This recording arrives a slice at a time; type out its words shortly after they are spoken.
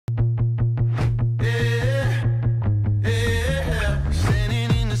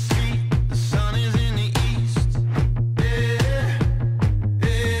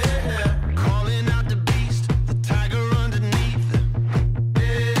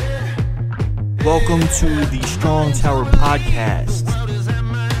Welcome to the Strong Tower Podcast.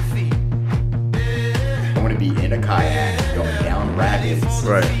 I want to be in a kayak going down rapids.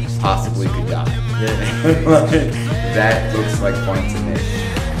 Right. Possibly could die. Yeah. Like, that looks like fun to me.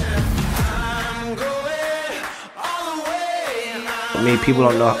 I mean, people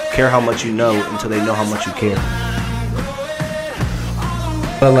don't care how much you know until they know how much you care.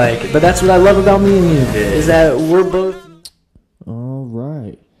 But that's what I love about me and you, is that we're both. All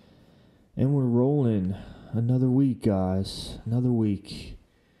right. And we're rolling. Another week, guys. Another week.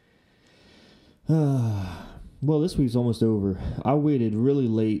 Well, this week's almost over. I waited really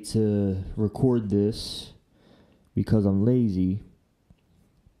late to record this because I'm lazy.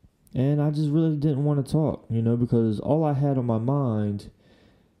 And I just really didn't want to talk, because all I had on my mind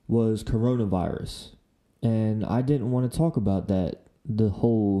was coronavirus. And I didn't want to talk about that the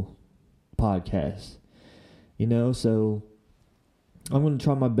whole podcast. So I'm going to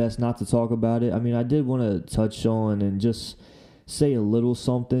try my best not to talk about it. I mean, I did want to touch on and just say a little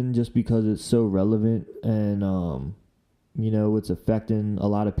something just because it's so relevant and, it's affecting a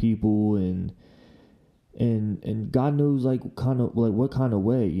lot of people and God knows, what kind of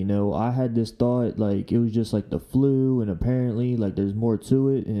way, I had this thought, it was just like the flu, and apparently, there's more to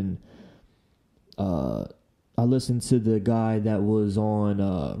it, and, I listened to the guy that was on,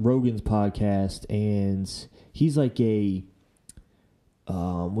 Rogan's podcast, and he's like a,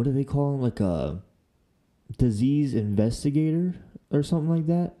 what do they call him, like a disease investigator, or something like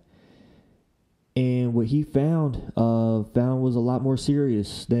that, and what he found was a lot more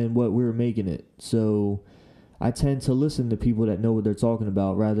serious than what we were making it. So I tend to listen to people that know what they're talking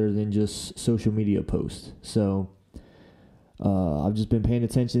about rather than just social media posts. So I've just been paying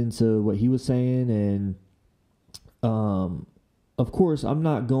attention to what he was saying, and of course I'm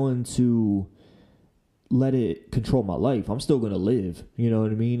not going to let it control my life. I'm still going to live. You know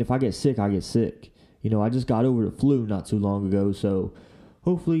what I mean? If I get sick, I get sick. I just got over the flu not too long ago, so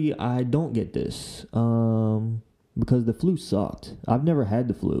hopefully I don't get this, because the flu sucked. I've never had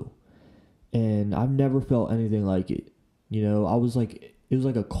the flu, and I've never felt anything like it. It was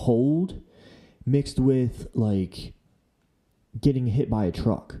like a cold mixed with getting hit by a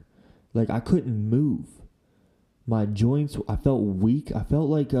truck. I couldn't move. My joints, I felt weak. I felt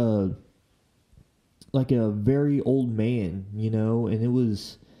like a very old man, and it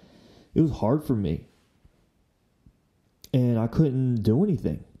was hard for me. And I couldn't do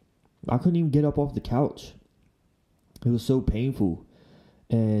anything. I couldn't even get up off the couch. It was so painful.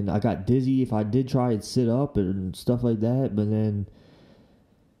 And I got dizzy if I did try and sit up and stuff like that. But then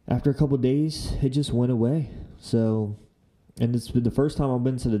after a couple of days, it just went away. So, and it's been the first time I've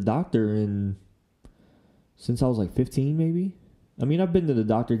been to the doctor since I was 15 maybe. I mean, I've been to the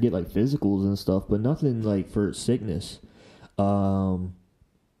doctor to get physicals and stuff, but nothing for sickness.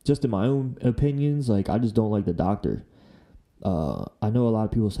 Just in my own opinions, I just don't like the doctor. I know a lot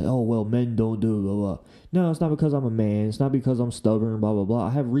of people say, oh, well, men don't do blah, blah. No, it's not because I'm a man. It's not because I'm stubborn, blah, blah, blah. I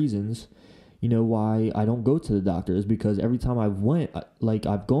have reasons, why I don't go to the doctor. Is because every time I've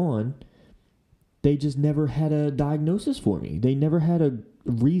gone, they just never had a diagnosis for me. They never had a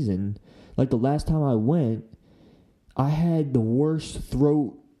reason. The last time I went, I had the worst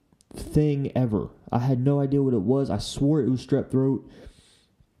throat thing ever. I had no idea what it was. I swore it was strep throat.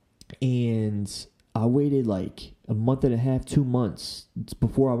 And I waited a month and a half, 2 months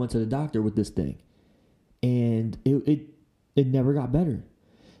before I went to the doctor with this thing. And it never got better.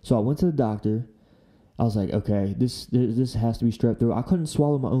 So I went to the doctor. I was like, okay, this has to be strep throat. I couldn't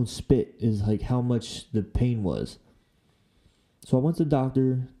swallow my own spit is how much the pain was. So I went to the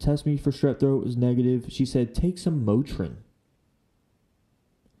doctor, tested me for strep throat, it was negative. She said, take some Motrin.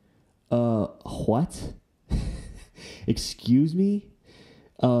 What? Excuse me?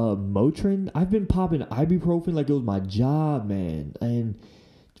 Motrin? I've been popping ibuprofen like it was my job, man. And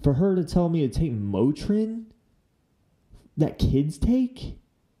for her to tell me to take Motrin that kids take?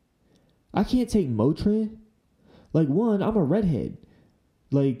 I can't take Motrin. One, I'm a redhead.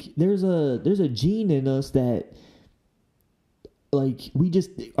 There's a gene in us that we just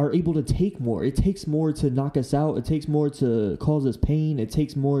are able to take more. It takes more to knock us out. It takes more to cause us pain. It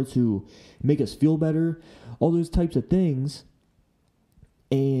takes more to make us feel better. All those types of things.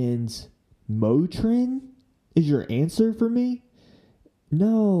 And Motrin is your answer for me?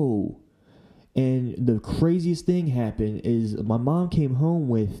 No. And the craziest thing happened is my mom came home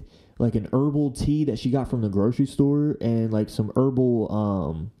with an herbal tea that she got from the grocery store and some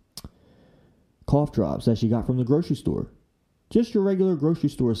herbal cough drops that she got from the grocery store. Just your regular grocery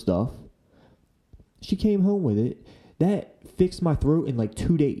store stuff. She came home with it. That fixed my throat in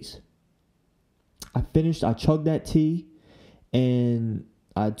 2 days. I chugged that tea, and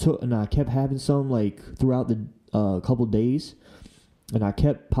I kept having some like throughout the couple days, and I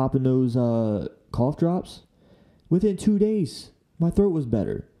kept popping those cough drops. Within 2 days, my throat was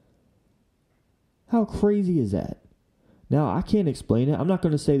better. How crazy is that? Now, I can't explain it. I'm not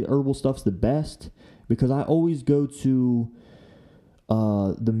going to say the herbal stuff's the best, because I always go to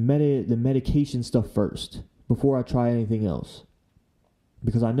the medication stuff first before I try anything else.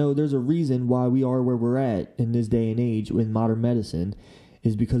 Because I know there's a reason why we are where we're at in this day and age in modern medicine,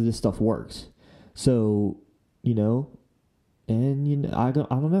 is because this stuff works. So, and I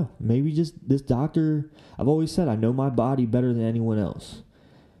don't know. Maybe just this doctor, I've always said I know my body better than anyone else.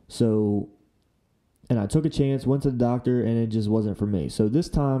 So, and I took a chance, went to the doctor, and it just wasn't for me. So this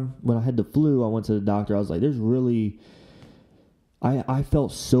time, when I had the flu, I went to the doctor. I was like, I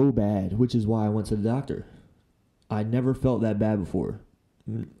felt so bad, which is why I went to the doctor. I never felt that bad before.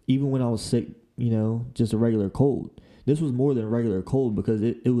 Even when I was sick, just a regular cold. This was more than a regular cold because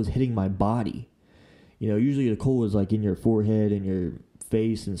it was hitting my body. Usually the cold is like in your forehead and your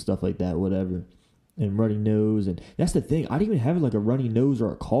face and stuff like that, whatever. And runny nose. And that's the thing. I didn't even have like a runny nose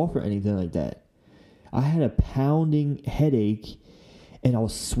or a cough or anything like that. I had a pounding headache and I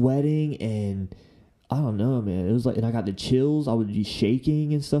was sweating and I don't know, man. It was like, and I got the chills. I would be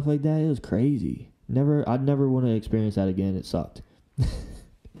shaking and stuff like that. It was crazy. I'd never want to experience that again. It sucked.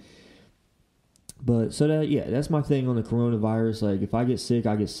 But so that's my thing on the coronavirus. Like, if I get sick,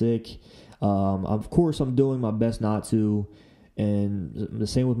 I get sick. Of course, I'm doing my best not to, and the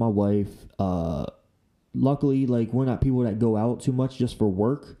same with my wife. Luckily, like, we're not people that go out too much just for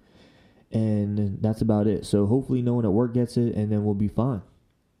work, and that's about it. So hopefully, no one at work gets it, and then we'll be fine.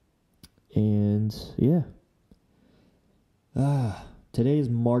 And yeah, today is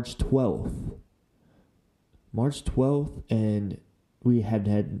March 12th. March 12th, and we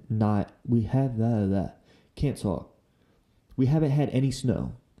haven't had any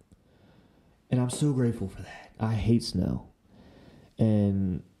snow. And I'm so grateful for that. I hate snow.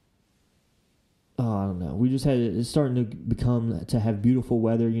 And I don't know. It's starting to have beautiful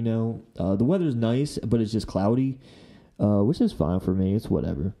weather, The weather's nice, but it's just cloudy, which is fine for me. It's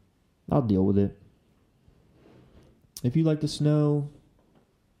whatever. I'll deal with it. If you like the snow,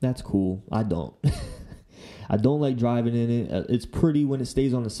 that's cool. I don't. I don't like driving in it. It's pretty when it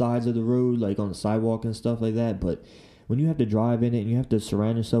stays on the sides of the road, like on the sidewalk and stuff like that. But when you have to drive in it and you have to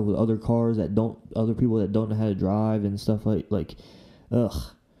surround yourself with other people that don't know how to drive and stuff like,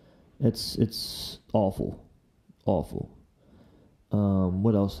 it's awful, awful.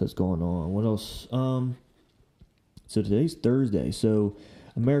 What else is going on? What else? So today's Thursday. So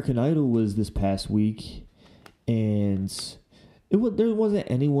American Idol was this past week, and there wasn't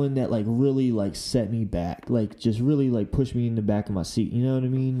anyone that like really like set me back, like just really like pushed me in the back of my seat. You know what I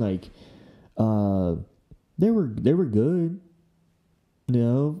mean? Like, they were good,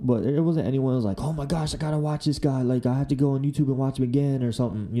 but there wasn't anyone who was like, oh my gosh, I gotta watch this guy. Like, I have to go on YouTube and watch him again or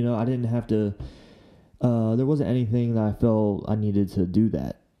something. I didn't have to. There wasn't anything that I felt I needed to do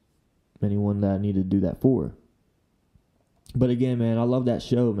that. Anyone that I needed to do that for. But again, man, I love that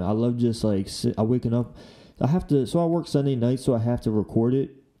show, man. I love just like waking up. So I work Sunday night, so I have to record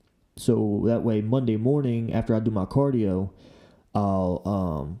it. So that way Monday morning after I do my cardio,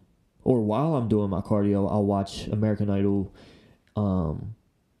 or while I'm doing my cardio, I'll watch American Idol,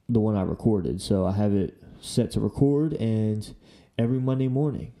 the one I recorded. So I have it set to record, and every Monday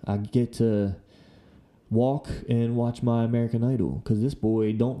morning I get to walk and watch my American Idol, because this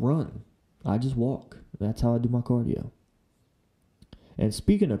boy don't run. I just walk. That's how I do my cardio. And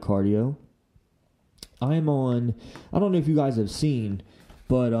speaking of cardio, I'm on, I don't know if you guys have seen,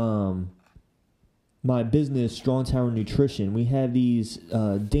 but my business, Strong Tower Nutrition, we have these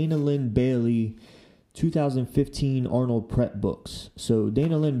Dana Lynn Bailey 2015 Arnold Prep books. So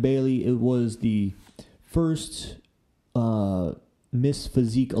Dana Lynn Bailey, it was the first Miss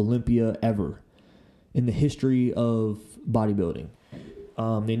Physique Olympia ever in the history of bodybuilding.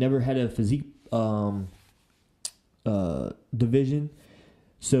 They never had a physique division.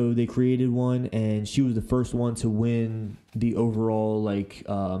 So they created one, and she was the first one to win the overall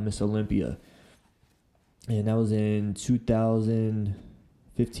Miss Olympia. And that was in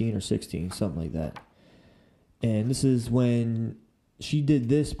 2015 or 16, something like that. And this is when she did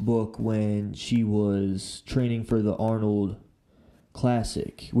this book when she was training for the Arnold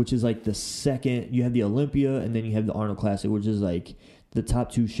Classic, which is like the second. You have the Olympia, and then you have the Arnold Classic, which is like the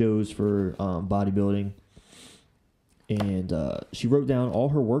top two shows for bodybuilding. And she wrote down all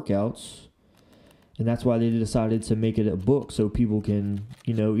her workouts, and that's why they decided to make it a book so people can,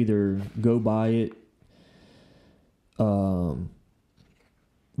 either go buy it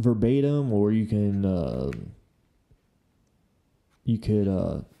verbatim, or you can you could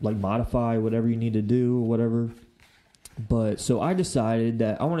like modify whatever you need to do or whatever. But so I decided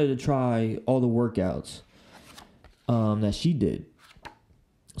that I wanted to try all the workouts that she did.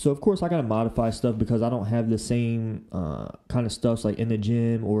 So of course I gotta modify stuff because I don't have the same kind of stuff like in the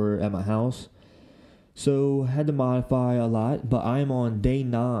gym or at my house. So I had to modify a lot, but I am on day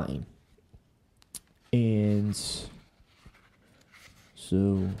 9. And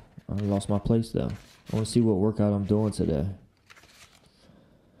so I lost my place though. I want to see what workout I'm doing today.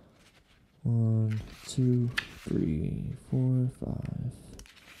 1, 2, 3, 4, 5,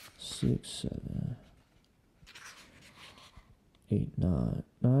 6, 7, 8, 9.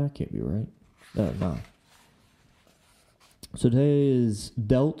 No, that can't be right. 9. So today is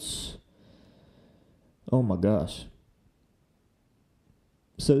delts. Oh my gosh.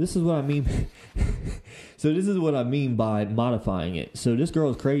 So this is what I mean. So this is what I mean by modifying it. So this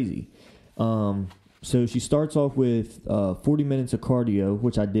girl is crazy. So she starts off with 40 minutes of cardio,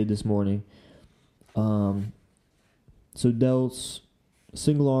 which I did this morning. So delts,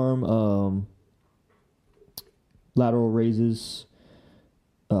 single arm, lateral raises,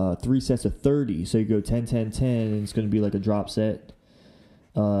 3 sets of 30. So you go 10, 10, 10, and it's going to be like a drop set.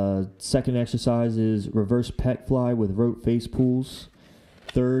 Second exercise is reverse pec fly with rope face pulls.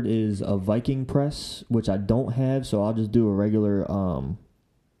 Third is a Viking press, which I don't have, so I'll just do a regular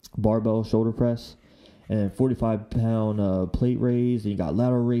barbell shoulder press. And 45-pound plate raise. And you got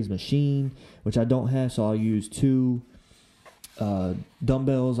lateral raise machine, which I don't have, so I'll use 2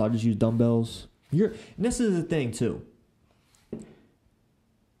 dumbbells. I'll just use dumbbells. And this is the thing, too.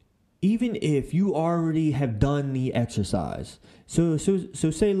 Even if you already have done the exercise, so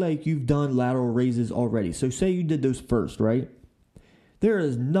say like you've done lateral raises already. So say you did those first, right? There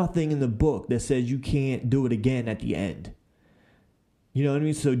is nothing in the book that says you can't do it again at the end. You know what I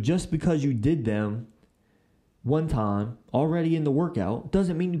mean? So just because you did them one time already in the workout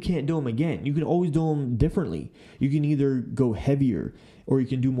doesn't mean you can't do them again. You can always do them differently. You can either go heavier, or you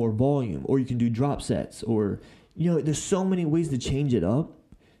can do more volume, or you can do drop sets, or, you know, there's so many ways to change it up.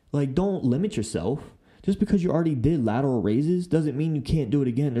 Like, don't limit yourself. Just because you already did lateral raises doesn't mean you can't do it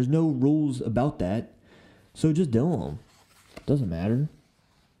again. There's no rules about that. So just do them. Doesn't matter.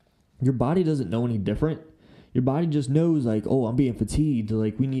 Your body doesn't know any different. Your body just knows, like, oh, I'm being fatigued.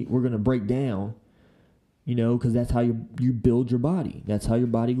 Like, we're gonna break down. You know, because that's how you build your body. That's how your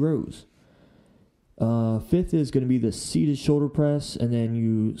body grows. 5th is going to be the seated shoulder press, and then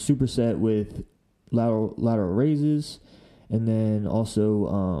you superset with lateral raises, and then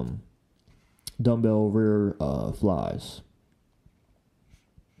also dumbbell rear flies.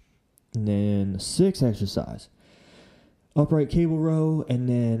 And then 6th exercise, upright cable row, and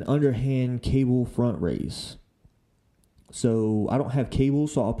then underhand cable front raise. So I don't have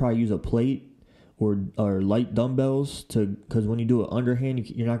cables, so I'll probably use a plate or light dumbbells because when you do it underhand,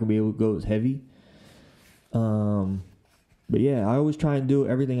 you're not gonna be able to go as heavy. But yeah, I always try and do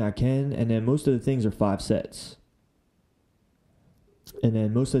everything I can, and then most of the things are 5 sets. And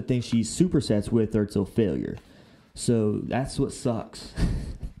then most of the things she supersets with are till failure. So that's what sucks.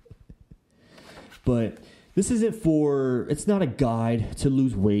 But this isn't it's not a guide to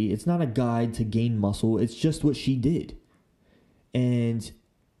lose weight. It's not a guide to gain muscle. It's just what she did. And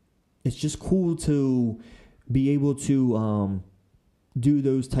it's just cool to be able to do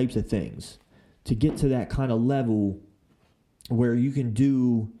those types of things, to get to that kind of level where you can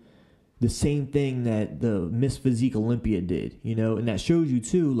do the same thing that the Miss Physique Olympia did, you know, and that shows you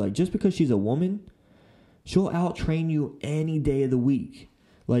too, like, just because she's a woman, she'll out-train you any day of the week.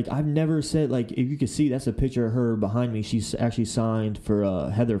 Like, I've never said, like, if you can see, that's a picture of her behind me. She's actually signed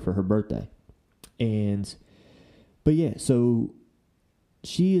for Heather for her birthday. But yeah, so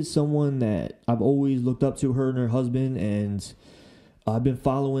she is someone that I've always looked up to, her and her husband, and I've been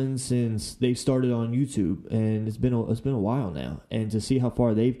following since they started on YouTube, and it's been a while now. And to see how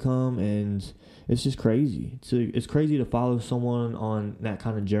far they've come, and it's just crazy. It's crazy to follow someone on that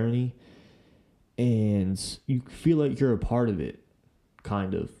kind of journey, and you feel like you're a part of it,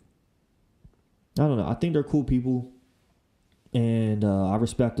 kind of. I don't know. I think they're cool people, and I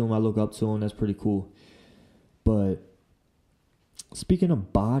respect them. I look up to them. That's pretty cool. But speaking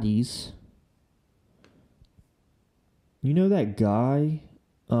of bodies, you know that guy,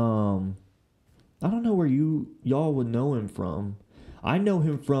 I don't know where y'all would know him from. I know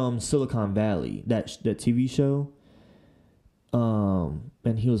him from Silicon Valley, that TV show.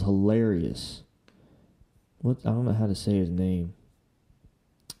 And he was hilarious. I don't know how to say his name.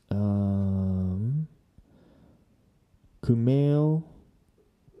 Kumail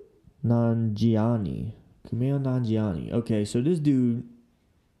Nanjiani. Okay, so this dude,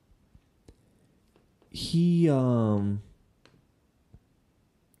 he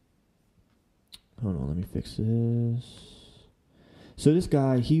hold on, let me fix this. So this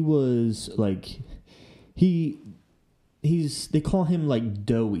guy, he was like, they call him like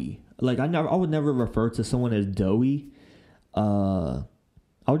doughy. Like I would never refer to someone as doughy. I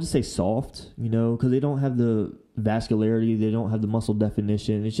would just say soft, you know, because they don't have the vascularity, they don't have the muscle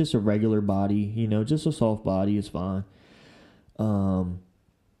definition. It's just a regular body, you know, just a soft body is fine. But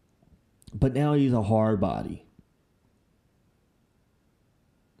now he's a hard body.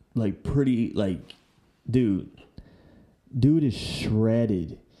 Like pretty, like, dude is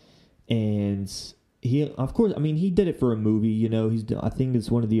shredded. And he, of course, I mean, he did it for a movie, you know. I think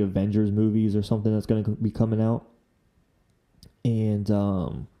it's one of the Avengers movies or something that's going to be coming out. And,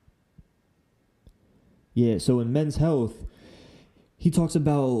 yeah, so in Men's Health, he talks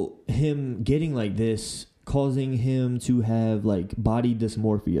about him getting like this, causing him to have like body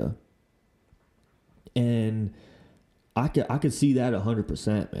dysmorphia. And I could see that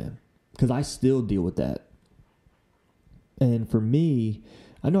 100%, man, because I still deal with that. And for me,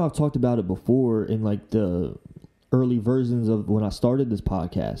 I know I've talked about it before in like the early versions of when I started this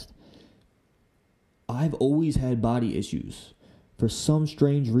podcast. I've always had body issues for some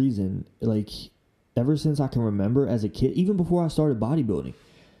strange reason, like ever since I can remember as a kid, even before I started bodybuilding.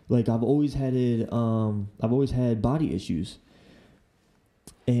 Like I've always had body issues,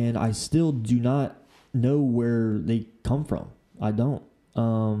 and I still do not know where they come from. I don't.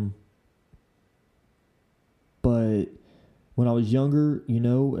 But when I was younger, you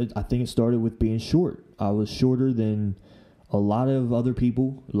know, I think it started with being short. I was shorter than a lot of other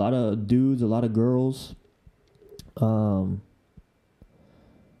people, a lot of dudes, a lot of girls. I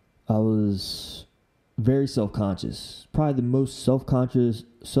was very self-conscious. Probably the most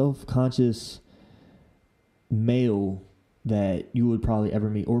self-conscious male that you would probably ever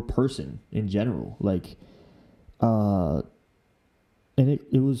meet, or person in general. Like, and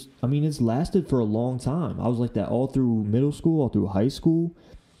it was, I mean, it's lasted for a long time. I was like that all through middle school, all through high school.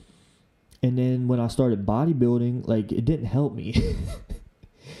 And then when I started bodybuilding, like, it didn't help me.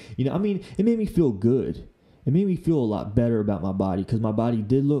 You know, I mean, it made me feel good. It made me feel a lot better about my body, because my body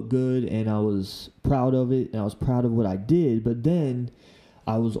did look good and I was proud of it and I was proud of what I did. But then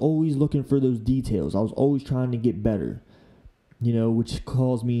I was always looking for those details. I was always trying to get better, you know, which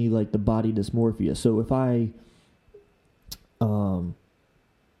caused me like the body dysmorphia. So if I,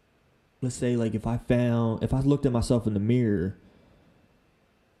 let's say like if I looked at myself in the mirror,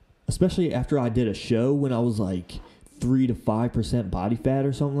 especially after I did a show when I was like 3 to 5% body fat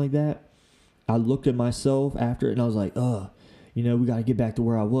or something like that, I looked at myself after it and I was like, you know, we got to get back to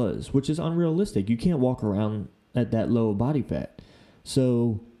where I was, which is unrealistic. You can't walk around at that low body fat.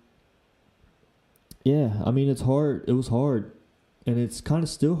 So, yeah, I mean, it's hard. It was hard. And it's kind of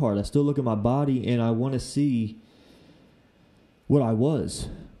still hard. I still look at my body and I want to see what I was.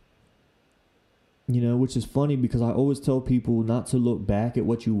 You know, which is funny because I always tell people not to look back at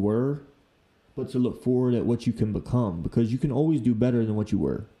what you were, but to look forward at what you can become, because you can always do better than what you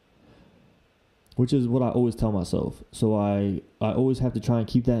were. Which is what I always tell myself. So I always have to try and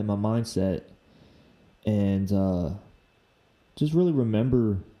keep that in my mindset and just really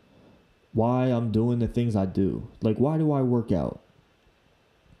remember why I'm doing the things I do. Like, why do I work out?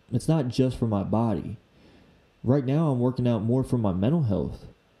 It's not just for my body. Right now I'm working out more for my mental health.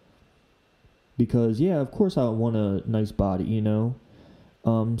 Because, yeah, of course I want a nice body, you know.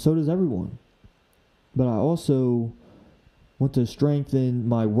 So does everyone. But I also want to strengthen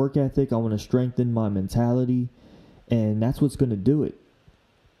my work ethic. I want to strengthen my mentality. And that's what's going to do it.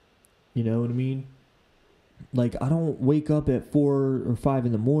 You know what I mean? Like, I don't wake up at 4 or 5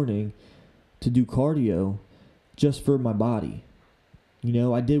 in the morning to do cardio just for my body. You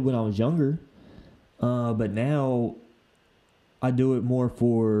know, I did when I was younger. But now I do it more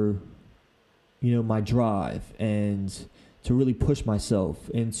for, you know, my drive and to really push myself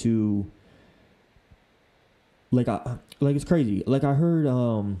into, like it's crazy. Like I heard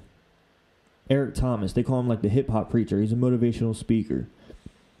Eric Thomas, they call him like the hip hop preacher. He's a motivational speaker.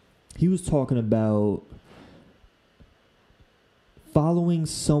 He was talking about following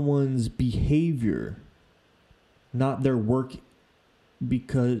someone's behavior, not their work,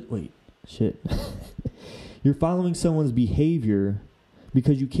 because you're following someone's behavior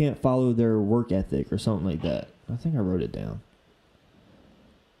because you can't follow their work ethic or something like that. I think I wrote it down.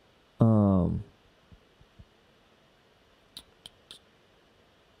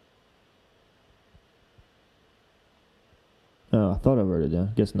 Oh, I thought I wrote it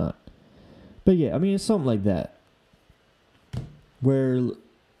down. Guess not. But yeah, I mean, it's something like that. Where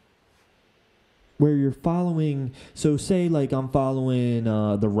you're following, so say like I'm following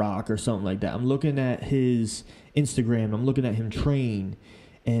The Rock or something like that. I'm looking at his Instagram, I'm looking at him train,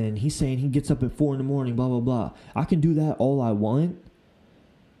 and he's saying he gets up at 4 a.m, blah, blah, blah. I can do that all I want,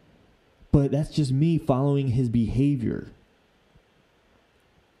 but that's just me following his behavior.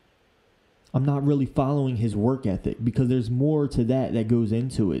 I'm not really following his work ethic, because there's more to that goes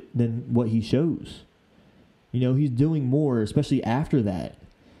into it than what he shows. He's doing more, especially after that.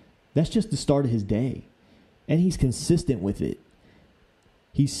 That's just the start of his day. And he's consistent with it.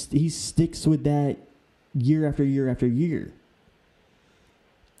 He sticks with that year after year after year.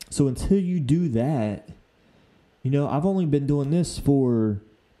 So until you do that, I've only been doing this for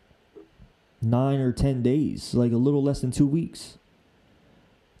 9 or 10 days, like a little less than 2 weeks.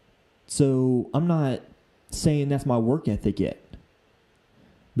 So I'm not saying that's my work ethic yet,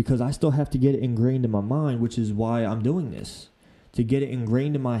 because I still have to get it ingrained in my mind, which is why I'm doing this, to get it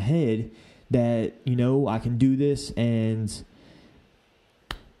ingrained in my head that, I can do this and,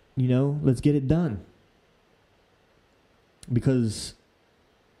 let's get it done. Because,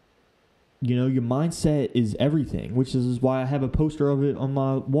 your mindset is everything, which is why I have a poster of it on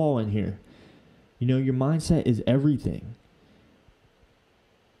my wall in here. Your mindset is everything.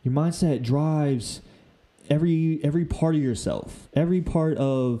 Your mindset drives every part of yourself, every part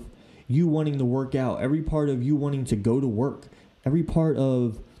of you wanting to work out, every part of you wanting to go to work, every part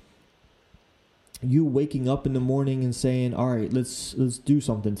of you waking up in the morning and saying, all right, let's do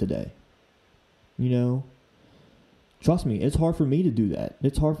something today. Trust me, it's hard for me to do that.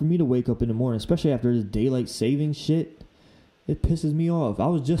 It's hard for me to wake up in the morning, especially after this daylight savings shit. It pisses me off. I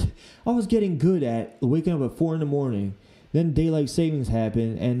was getting good at waking up at 4 a.m. Then daylight savings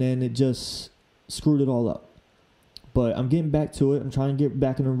happened, and then it just screwed it all up. But I'm getting back to it. I'm trying to get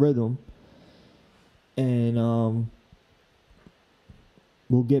back in a rhythm. And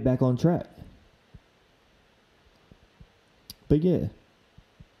we'll get back on track. But yeah.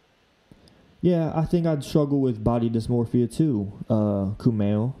 Yeah, I think I'd struggle with body dysmorphia too,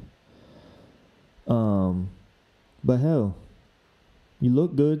 Kumail. But hell, you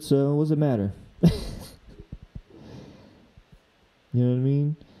look good, so what's it matter? You know what I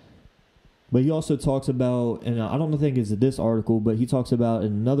mean? But he also talks about, and I don't think it's this article, but he talks about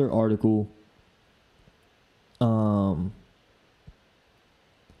in another article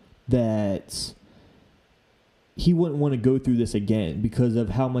that he wouldn't want to go through this again because of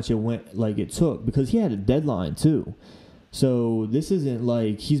how much it took, because he had a deadline too. So this isn't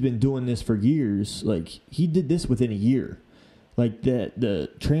like he's been doing this for years. Like, he did this within a year. Like, the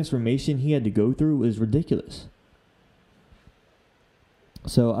transformation he had to go through is ridiculous.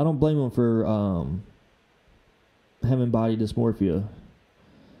 So I don't blame him for having body dysmorphia,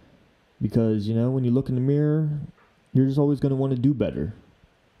 because when you look in the mirror, you're just always going to want to do better,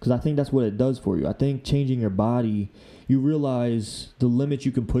 because I think that's what it does for you. I think changing your body, you realize the limits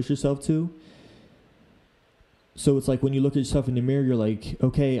you can push yourself to. So it's like when you look at yourself in the mirror, you're like,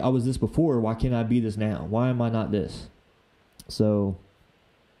 okay, I was this before, why can't I be this now? Why am I not this? So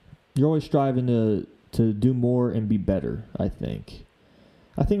you're always striving to do more and be better, I think.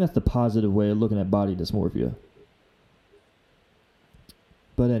 I think that's the positive way of looking at body dysmorphia.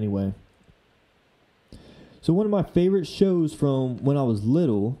 But anyway. So one of my favorite shows from when I was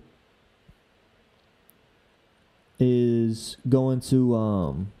little is going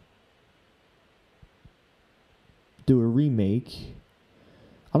to do a remake.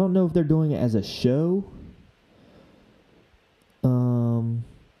 I don't know if they're doing it as a show.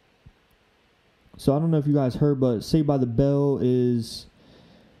 So I don't know if you guys heard, but Saved by the Bell is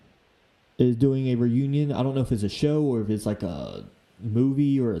doing a reunion. I don't know if it's a show or if it's like a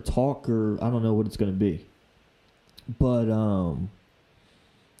movie or a talk, or I don't know what it's going to be. But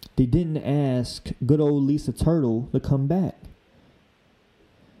they didn't ask good old Lisa Turtle to come back.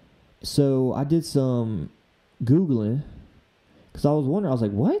 So I did some Googling, because I was wondering, I was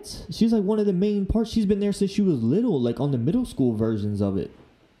like, what? She's like one of the main parts. She's been there since she was little, like on the middle school versions of it.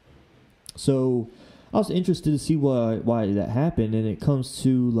 So I was interested to see why that happened, and it comes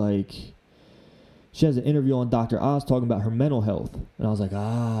to like, she has an interview on Dr. Oz talking about her mental health. And I was like,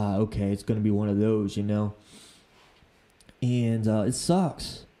 okay, it's going to be one of those, And it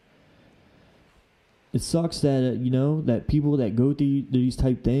sucks. It sucks that, that people that go through these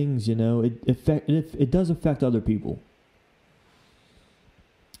type things, it does affect other people.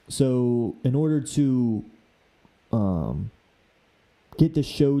 So in order to get the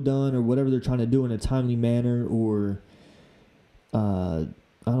show done or whatever they're trying to do in a timely manner, or I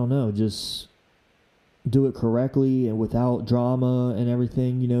don't know, just do it correctly and without drama and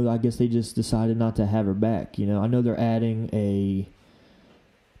everything, I guess they just decided not to have her back. I know they're adding a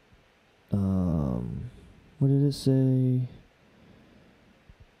what did it say?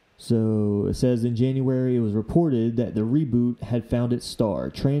 So it says in January, it was reported that the reboot had found its star,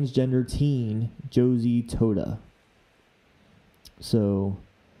 transgender teen Josie Tota. So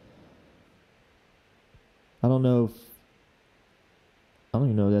I don't know if I don't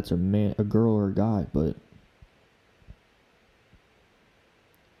even know if that's a girl or a guy, but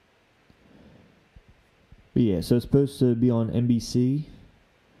yeah. So it's supposed to be on NBC.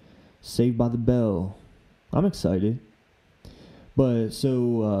 Saved by the Bell. I'm excited. But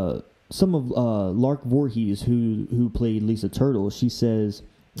so some of Lark Voorhees, who played Lisa Turtle, she says,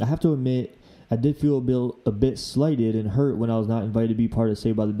 I have to admit, I did feel a bit slighted and hurt when I was not invited to be part of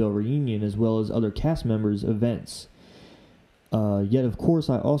Saved by the Bell reunion as well as other cast members' events. Yet, of course,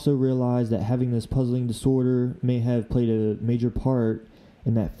 I also realized that having this puzzling disorder may have played a major part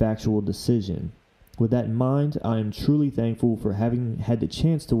in that factual decision. With that in mind, I am truly thankful for having had the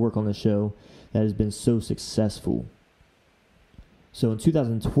chance to work on the show that has been so successful. So in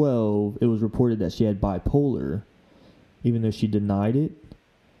 2012, it was reported that she had bipolar, even though she denied it.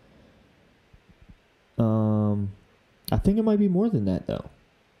 I think it might be more than that, though.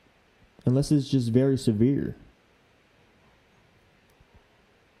 Unless it's just very severe.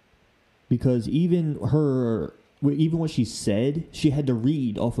 Because even what she said, she had to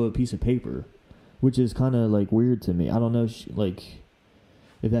read off of a piece of paper, which is kind of like weird to me. I don't know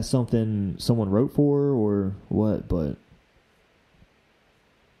if that's something someone wrote for her or what, but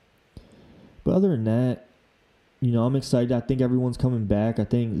other than that, I'm excited. I think everyone's coming back. I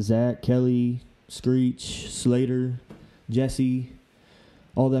think Zach, Kelly, Screech, Slater, Jesse,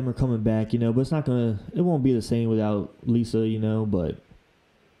 all of them are coming back, but it won't be the same without Lisa, but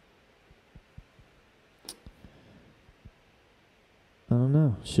I don't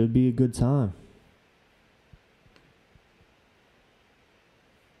know. Should be a good time.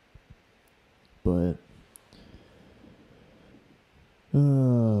 But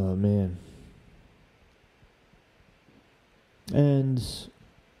oh man. And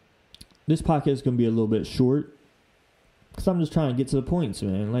this podcast is going to be a little bit short because I'm just trying to get to the points,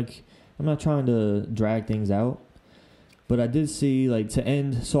 man. I'm not trying to drag things out. But I did see, to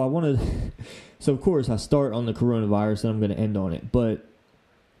end, so I wanted, so of course I start on the coronavirus and I'm going to end on it. But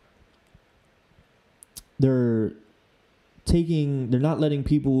they're not letting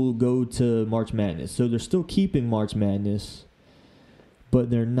people go to March Madness. So they're still keeping March Madness, but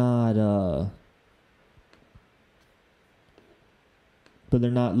they're not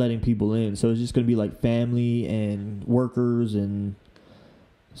letting people in. So it's just going to be family and workers and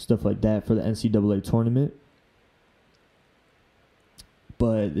stuff like that for the NCAA tournament.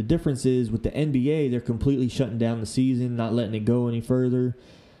 But the difference is with the NBA, they're completely shutting down the season, not letting it go any further.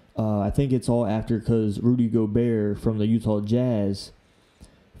 I think it's all after because Rudy Gobert from the Utah Jazz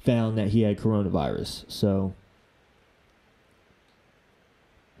found that he had coronavirus. So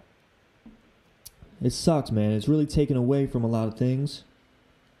it sucks, man. It's really taken away from a lot of things.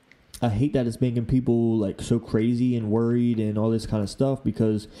 I hate that it's making people so crazy and worried and all this kind of stuff,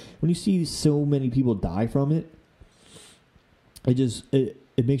 because when you see so many people die from it,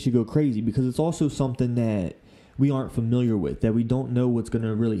 it makes you go crazy, because it's also something that we aren't familiar with, that we don't know what's going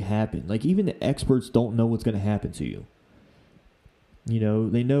to really happen. Even the experts don't know what's going to happen to you.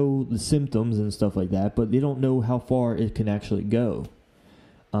 They know the symptoms and stuff like that, but they don't know how far it can actually go.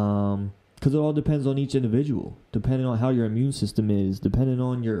 Because it all depends on each individual, depending on how your immune system is, depending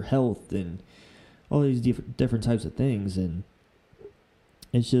on your health and all these different types of things. And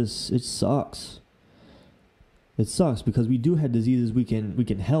it sucks. It sucks because we do have diseases we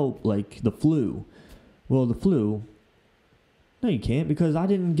can help, like the flu. Well, the flu, no, you can't, because I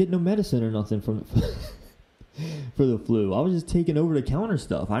didn't get no medicine or nothing from for the flu. I was just taking over-the-counter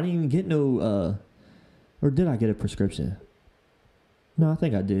stuff. I didn't even get no, or did I get a prescription? No, I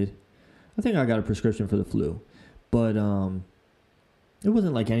think I did. I think I got a prescription for the flu. But it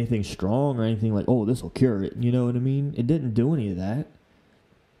wasn't anything strong or anything oh, this will cure it. You know what I mean? It didn't do any of that.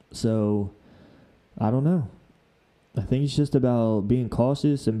 So, I don't know. I think it's just about being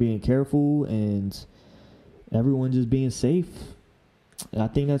cautious and being careful and everyone just being safe. I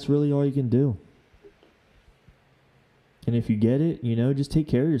think that's really all you can do. And if you get it, just take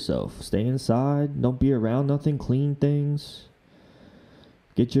care of yourself. Stay inside. Don't be around nothing. Clean things.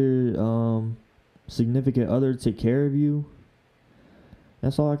 Get your significant other to take care of you.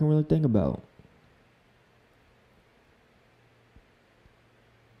 That's all I can really think about.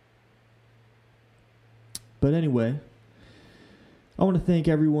 But anyway, I want to thank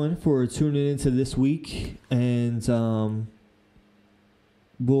everyone for tuning into this week, and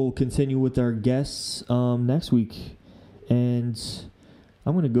we'll continue with our guests next week. And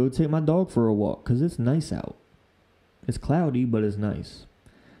I'm going to go take my dog for a walk because it's nice out. It's cloudy, but it's nice.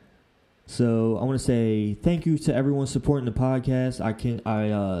 So I want to say thank you to everyone supporting the podcast. I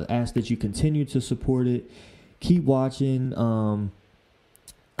ask that you continue to support it. Keep watching. Go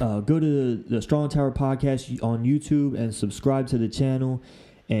to the Strong Tower Podcast on YouTube and subscribe to the channel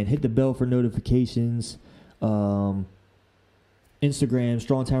and hit the bell for notifications. Instagram,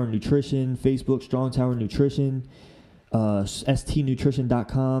 Strong Tower Nutrition. Facebook, Strong Tower Nutrition.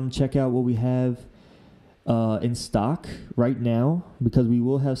 stnutrition.com. Check out what we have in stock right now, because we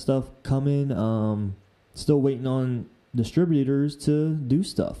will have stuff coming. Still waiting on distributors to do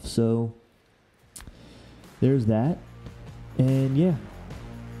stuff. So there's that. And yeah.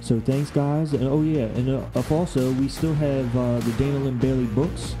 So thanks, guys. And also we still have the Dana Lynn Bailey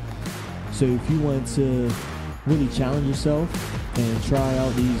books. So if you want to really challenge yourself and try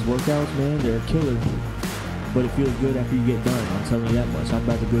out these workouts, man, they're a killer. But it feels good after you get done. I'm telling you that much. I'm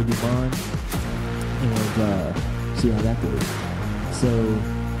about to go do mine and see how that goes. So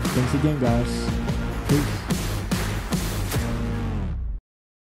thanks again, guys. Peace.